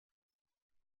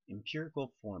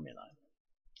Empirical formula.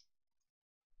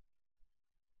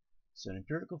 So an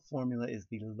empirical formula is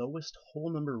the lowest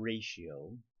whole number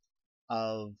ratio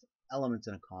of elements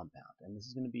in a compound. And this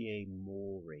is going to be a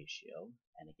mole ratio.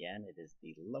 And again, it is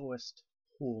the lowest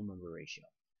whole number ratio.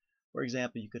 For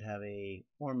example, you could have a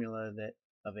formula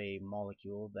of a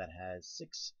molecule that has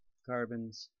 6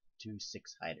 carbons to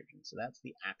 6 hydrogens. So that's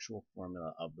the actual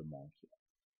formula of the molecule.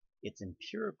 Its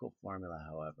empirical formula,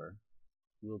 however,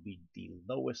 will be the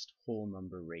lowest whole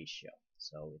number ratio.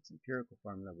 So its empirical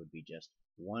formula would be just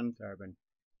 1 carbon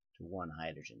to 1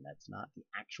 hydrogen. That's not the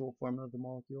actual formula of the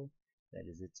molecule. That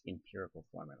is its empirical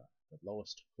formula, the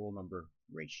lowest whole number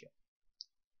ratio.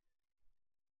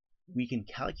 We can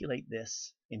calculate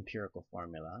this empirical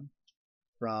formula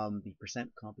from the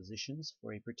percent compositions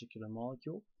for a particular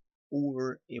molecule,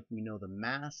 or if we know the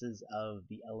masses of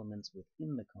the elements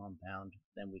within the compound,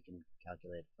 then we can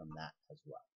calculate from that as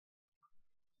well.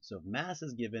 So if mass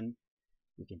is given,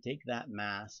 we can take that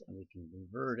mass and we can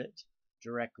convert it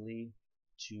directly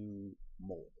to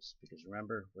moles, because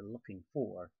remember, we're looking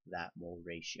for that mole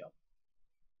ratio.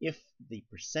 If the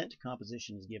percent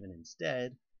composition is given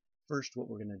instead, first what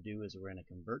we're going to do is we're going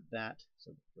to convert that.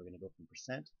 So we're going to go from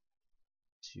percent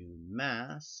to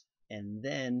mass, and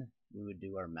then we would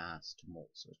do our mass to moles.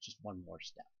 So it's just one more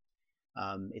step.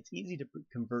 It's easy to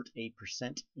convert a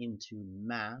percent into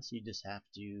mass. You just have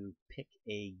to pick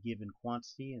a given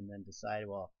quantity and then decide,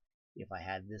 well, if I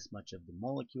had this much of the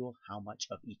molecule, how much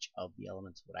of each of the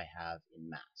elements would I have in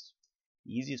mass?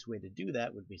 The easiest way to do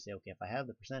that would be say, okay, if I have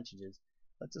the percentages,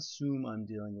 let's assume I'm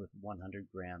dealing with 100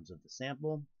 grams of the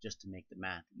sample, just to make the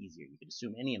math easier. You could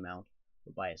assume any amount,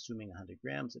 but by assuming 100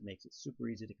 grams, it makes it super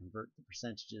easy to convert the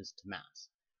percentages to mass.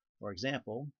 For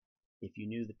example, if you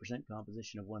knew the percent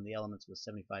composition of one of the elements was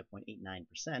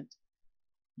 75.89%,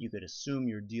 you could assume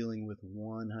you're dealing with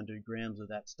 100 grams of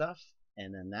that stuff,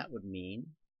 and then that would mean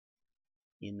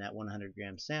in that 100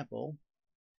 gram sample,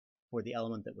 for the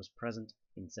element that was present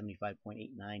in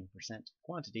 75.89%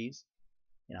 quantities,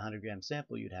 in a 100 gram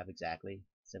sample you'd have exactly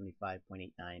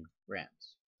 75.89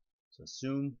 grams. So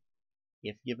assume,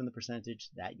 if given the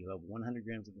percentage, that you have 100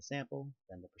 grams of the sample,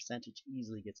 then the percentage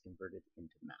easily gets converted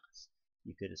into mass.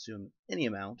 You could assume any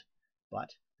amount, but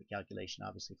the calculation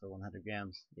obviously for 100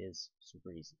 grams is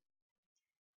super easy.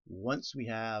 Once we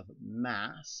have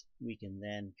mass, we can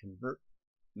then convert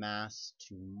mass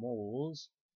to moles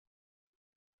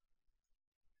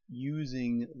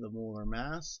using the molar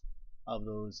mass of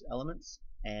those elements,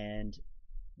 and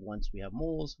once we have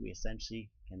moles, we essentially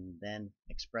can then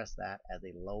express that as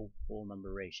a low whole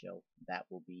number ratio. That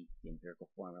will be the empirical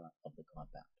formula of the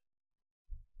compound.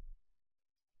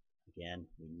 Again,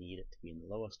 we need it to be in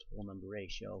the lowest whole number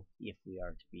ratio if we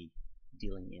are to be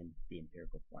dealing in the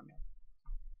empirical formula.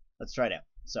 Let's try it out.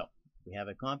 So we have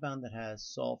a compound that has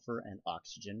sulfur and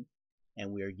oxygen,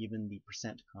 and we are given the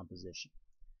percent composition.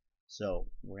 So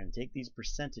we're going to take these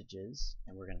percentages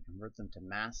and we're going to convert them to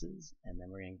masses, and then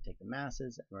we're going to take the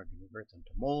masses and we're going to convert them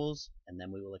to moles, and then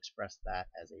we will express that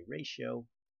as a ratio,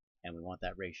 and we want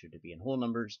that ratio to be in whole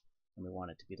numbers, and we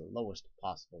want it to be the lowest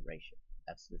possible ratio.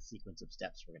 That's the sequence of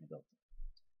steps we're going to go through.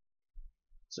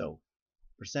 So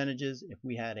percentages, if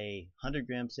we had a 100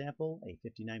 gram sample, a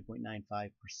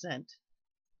 59.95%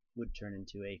 would turn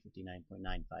into a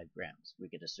 59.95 grams. We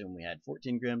could assume we had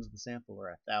 14 grams of the sample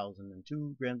or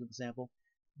 1,002 grams of the sample,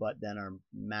 but then our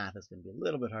math is going to be a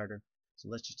little bit harder. So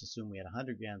let's just assume we had a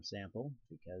 100 gram sample,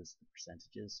 because the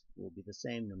percentages will be the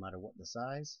same no matter what the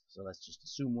size. So let's just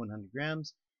assume 100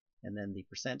 grams, and then the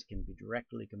percent can be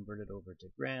directly converted over to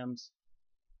grams,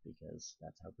 because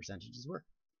that's how percentages work.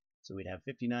 So we'd have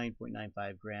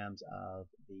 59.95 grams of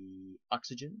the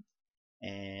oxygen,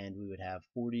 and we would have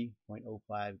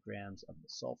 40.05 grams of the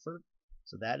sulfur.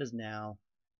 So that is now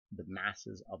the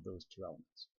masses of those two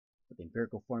elements. But the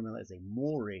empirical formula is a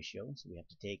mole ratio, so we have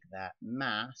to take that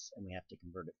mass and we have to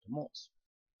convert it to moles.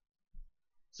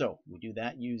 So we do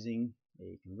that using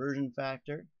a conversion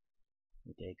factor.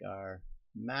 We take our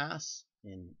mass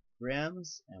in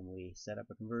grams and we set up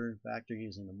a conversion factor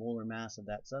using the molar mass of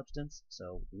that substance.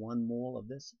 So 1 mole of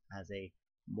this has a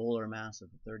molar mass of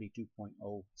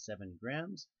 32.07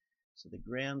 grams. So the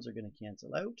grams are going to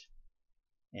cancel out,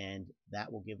 and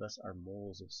that will give us our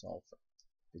moles of sulfur.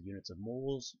 The units of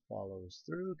moles follows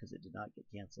through because it did not get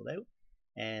canceled out.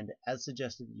 And as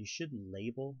suggested, you should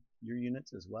label your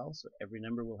units as well, so every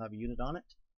number will have a unit on it.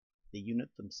 The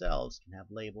units themselves can have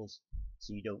labels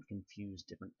so you don't confuse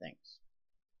different things.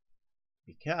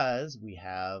 Because we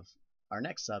have our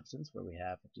next substance where we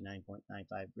have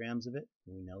 59.95 grams of it,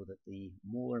 we know that the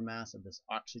molar mass of this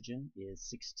oxygen is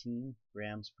 16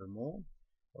 grams per mole.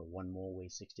 or 1 mole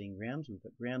weighs 16 grams. We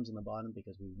put grams on the bottom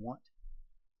because we want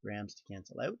grams to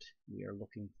cancel out. We are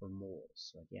looking for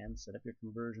moles. So again, set up your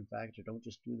conversion factor. Don't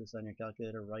just do this on your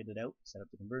calculator, write it out. Set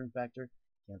up the conversion factor,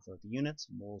 cancel out the units,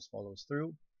 moles follows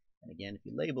through. And again, if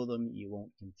you label them, you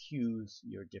won't confuse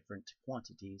your different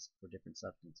quantities for different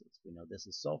substances. We know this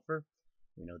is sulfur.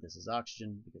 We know this is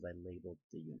oxygen because I labeled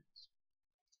the units.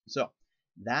 So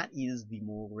that is the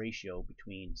mole ratio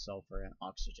between sulfur and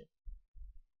oxygen.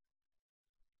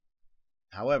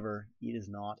 However, it is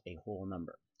not a whole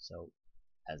number. So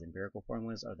as empirical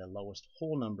formulas are the lowest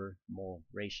whole number mole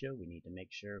ratio, we need to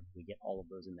make sure we get all of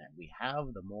those in there. We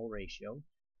have the mole ratio.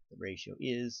 The ratio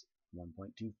is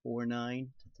 1.249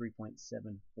 to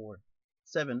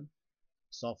 3.747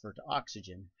 sulfur to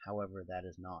oxygen. However, that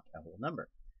is not a whole number.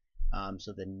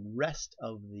 So the rest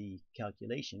of the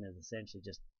calculation is essentially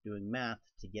just doing math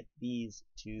to get these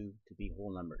two to be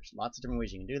whole numbers. Lots of different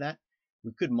ways you can do that.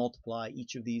 We could multiply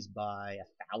each of these by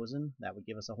 1,000. That would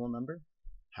give us a whole number.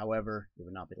 However, it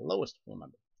would not be the lowest whole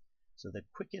number. So the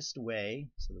quickest way,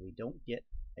 so that we don't get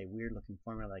a weird looking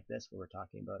formula like this where we're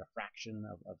talking about a fraction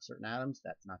of certain atoms,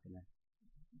 that's not going to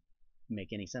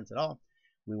make any sense at all.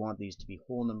 We want these to be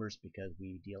whole numbers because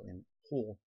we deal in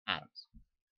whole atoms.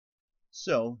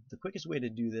 So the quickest way to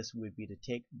do this would be to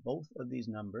take both of these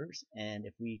numbers, and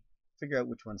if we figure out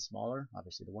which one's smaller,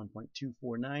 obviously the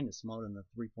 1.249 is smaller than the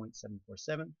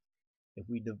 3.747. If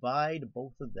we divide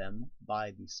both of them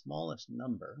by the smallest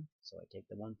number, so I take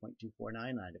the 1.249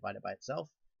 and I divide it by itself,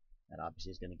 that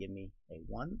obviously is going to give me a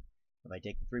 1. If I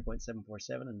take the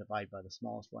 3.747 and divide by the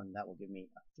smallest one, that will give me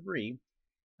a 3.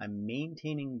 I'm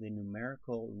maintaining the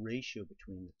numerical ratio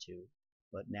between the two,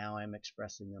 but now I'm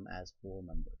expressing them as whole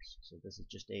numbers. So this is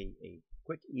just a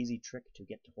quick, easy trick to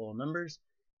get to whole numbers.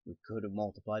 We could have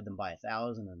multiplied them by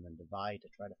 1,000 and then divide to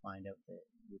try to find out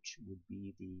which would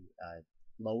be the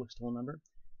lowest whole number.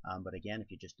 But again,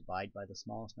 if you just divide by the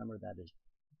smallest number, that is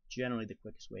generally the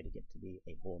quickest way to get to be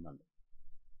a whole number.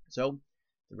 So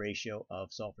the ratio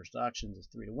of sulfurs to oxygens is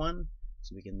 3 to 1.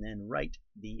 So we can then write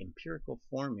the empirical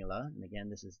formula. And again,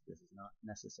 this is not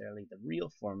necessarily the real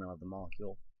formula of the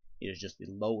molecule. It is just the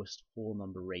lowest whole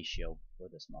number ratio for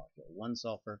this molecule. 1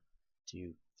 sulfur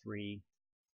to 3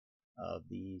 of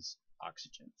these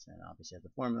oxygens. And obviously as the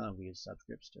formula, we use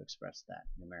subscripts to express that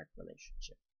numeric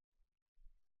relationship.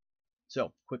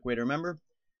 So, quick way to remember,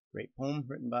 great poem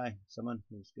written by someone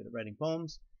who's good at writing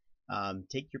poems.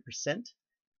 Take your percent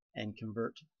and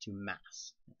convert to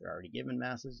mass. If they're already given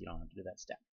masses, you don't have to do that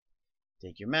step.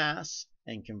 Take your mass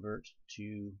and convert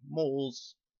to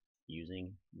moles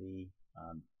using the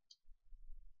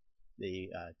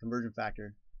conversion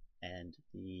factor and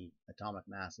the atomic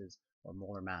masses or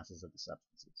molar masses of the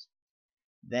substances.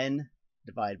 Then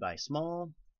divide by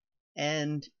small,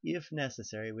 and if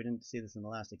necessary, we didn't see this in the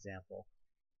last example,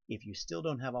 if you still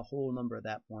don't have a whole number at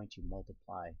that point, you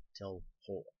multiply till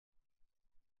whole.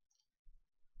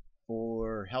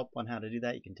 For help on how to do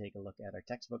that, you can take a look at our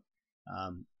textbook.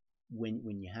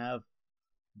 When you have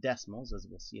decimals, as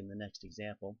we'll see in the next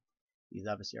example, these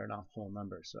obviously are not whole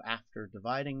numbers. So after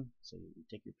dividing, so you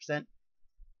take your percent,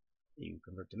 you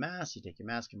convert to mass, you take your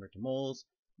mass, convert to moles,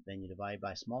 then you divide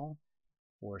by small.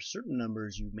 For certain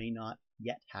numbers, you may not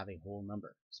yet have a whole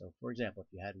number. So for example,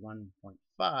 if you had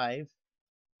 1.5,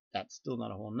 that's still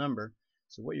not a whole number.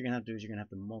 So what you're going to have to do is you're going to have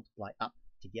to multiply up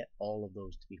to get all of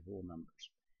those to be whole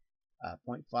numbers.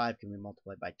 0.5 can be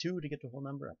multiplied by 2 to get to a whole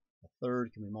number. A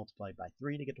third can be multiplied by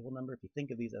 3 to get to a whole number. If you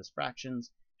think of these as fractions,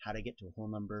 how to get to a whole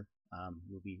number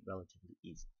will be relatively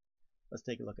easy. Let's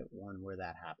take a look at one where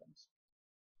that happens.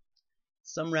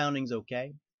 Some rounding's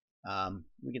okay.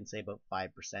 We can say about 5%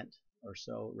 or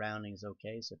so rounding is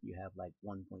okay. So if you have like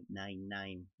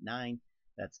 1.999,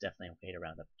 that's definitely okay to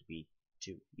round up to be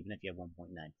 2. Even if you have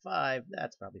 1.95,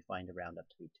 that's probably fine to round up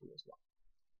to be 2 as well.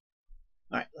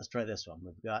 Alright, let's try this one.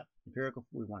 We've got empirical,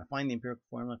 we want to find the empirical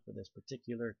formula for this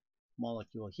particular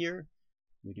molecule here.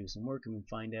 We do some work and we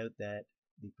find out that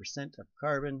the percent of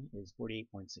carbon is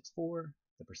 48.64,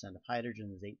 the percent of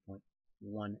hydrogen is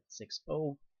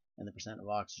 8.160, and the percent of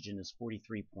oxygen is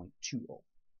 43.20.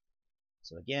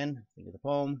 So again, think of the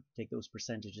poem, take those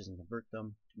percentages and convert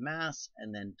them to mass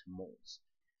and then to moles.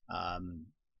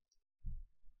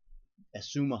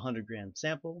 Assume a 100-gram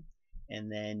sample,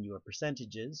 and then your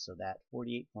percentages, so that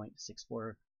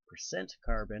 48.64%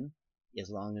 carbon, as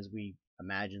long as we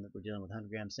imagine that we're dealing with a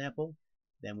 100-gram sample,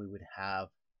 then we would have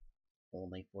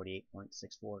only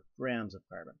 48.64 grams of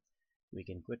carbon. We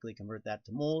can quickly convert that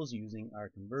to moles using our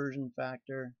conversion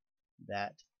factor.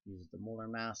 That uses the molar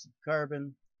mass of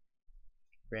carbon.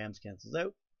 Grams cancels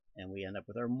out, and we end up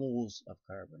with our moles of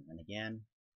carbon. And again,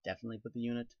 definitely put the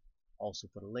unit also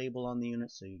put a label on the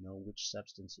unit so you know which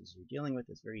substances you're dealing with.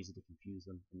 It's very easy to confuse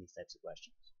them in these types of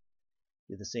questions.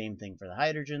 Do the same thing for the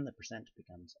hydrogen. The percent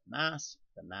becomes mass.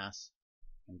 The mass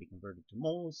can be converted to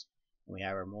moles. And we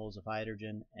have our moles of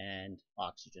hydrogen and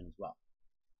oxygen as well.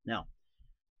 Now,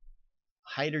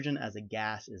 hydrogen as a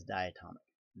gas is diatomic.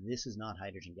 This is not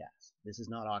hydrogen gas. This is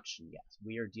not oxygen gas.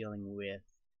 We are dealing with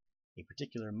a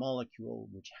particular molecule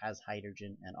which has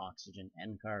hydrogen and oxygen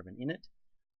and carbon in it,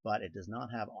 but it does not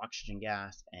have oxygen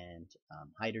gas and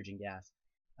hydrogen gas.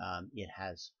 It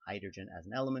has hydrogen as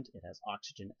an element, it has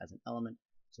oxygen as an element.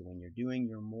 So when you're doing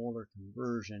your molar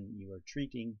conversion, you are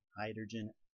treating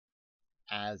hydrogen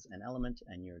as an element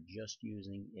and you're just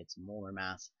using its molar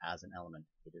mass as an element.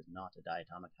 It is not a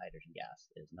diatomic hydrogen gas.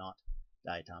 It is not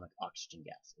diatomic oxygen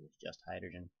gas. It is just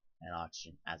hydrogen and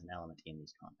oxygen as an element in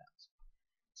these compounds.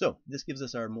 So this gives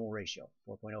us our mole ratio,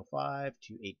 4.05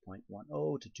 to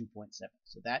 8.10 to 2.7.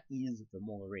 So that is the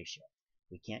molar ratio.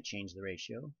 We can't change the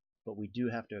ratio, but we do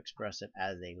have to express it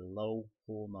as a low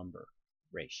whole number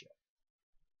ratio.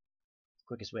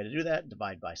 Quickest way to do that,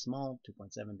 divide by small,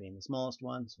 2.7 being the smallest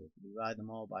one. So if we divide them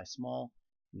all by small,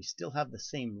 we still have the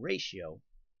same ratio,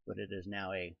 but it is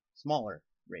now a smaller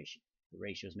ratio. The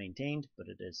ratio is maintained, but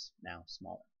it is now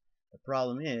smaller. The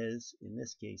problem is, in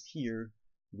this case here,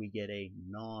 we get a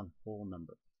non-whole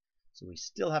number. So we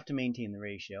still have to maintain the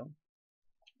ratio,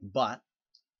 but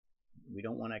we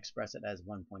don't want to express it as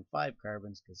 1.5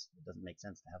 carbons because it doesn't make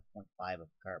sense to have 0.5 of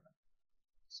carbon.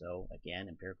 So again,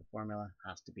 empirical formula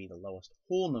has to be the lowest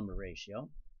whole number ratio.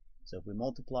 So if we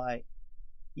multiply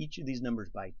each of these numbers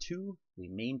by 2, we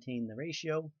maintain the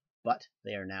ratio, but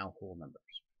they are now whole numbers.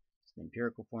 So the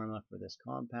empirical formula for this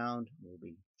compound will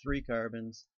be 3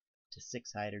 carbons to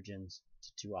 6 hydrogens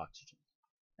to 2 oxygens.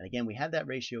 And again, we had that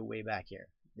ratio way back here.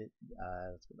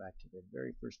 Let's go back to the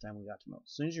very first time we got to moles.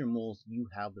 As soon as you're moles, you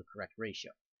have the correct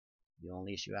ratio. The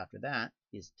only issue after that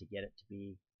is to get it to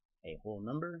be a whole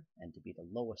number and to be the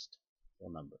lowest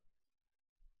whole number.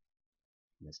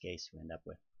 In this case, we end up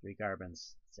with 3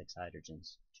 carbons, 6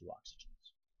 hydrogens, 2 oxygens.